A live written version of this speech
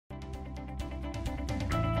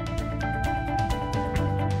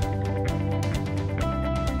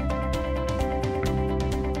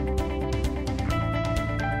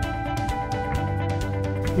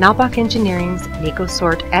Nalbach Engineering's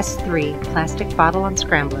NECOSORT-S3 Plastic Bottle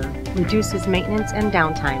Unscrambler reduces maintenance and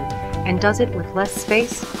downtime and does it with less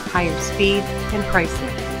space, higher speed, and price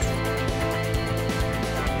savings.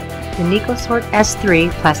 The NECOSORT-S3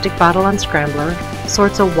 Plastic Bottle Unscrambler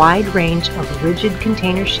sorts a wide range of rigid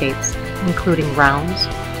container shapes, including rounds,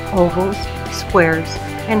 ovals, squares,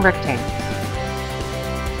 and rectangles.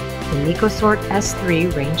 The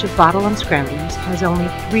NECOSORT-S3 range of bottle unscramblers has only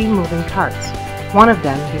 3 moving parts, one of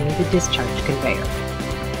them being the discharge conveyor.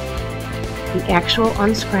 The actual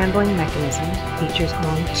unscrambling mechanism features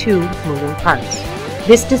only 2 moving parts.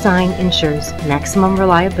 This design ensures maximum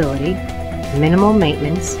reliability, minimal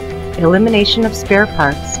maintenance, elimination of spare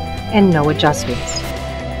parts, and no adjustments.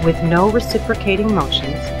 With no reciprocating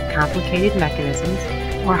motions, complicated mechanisms,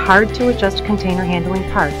 or hard-to-adjust container handling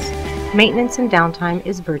parts, maintenance and downtime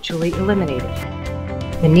is virtually eliminated.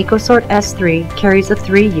 The NECOSORT-S3 carries a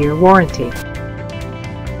 3-year warranty.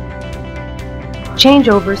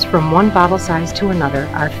 Changeovers from one bottle size to another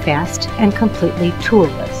are fast and completely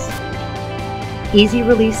toolless. Easy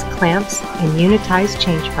release clamps and unitized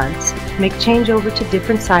change parts make changeover to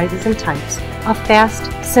different sizes and types a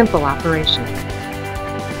fast, simple operation.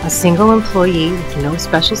 A single employee with no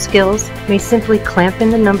special skills may simply clamp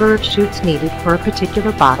in the number of chutes needed for a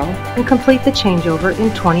particular bottle and complete the changeover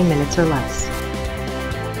in 20 minutes or less.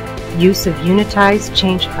 Use of unitized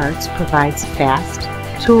change parts provides fast,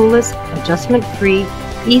 toolless, adjustment-free,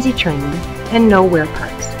 easy training, and no wear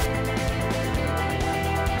parts.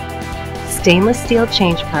 Stainless steel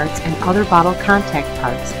change parts and other bottle contact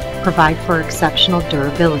parts provide for exceptional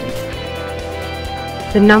durability.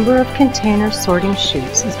 The number of container sorting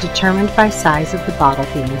chutes is determined by size of the bottle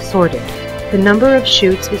being sorted. The number of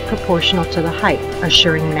chutes is proportional to the height,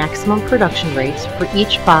 assuring maximum production rates for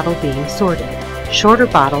each bottle being sorted. Shorter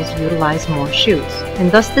bottles utilize more chutes,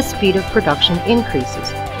 and thus the speed of production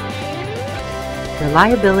increases.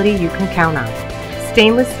 Reliability you can count on.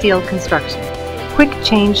 Stainless steel construction. Quick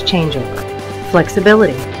changeover.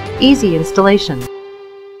 Flexibility. Easy installation.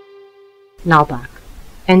 Nalbach.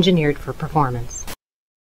 Engineered for performance.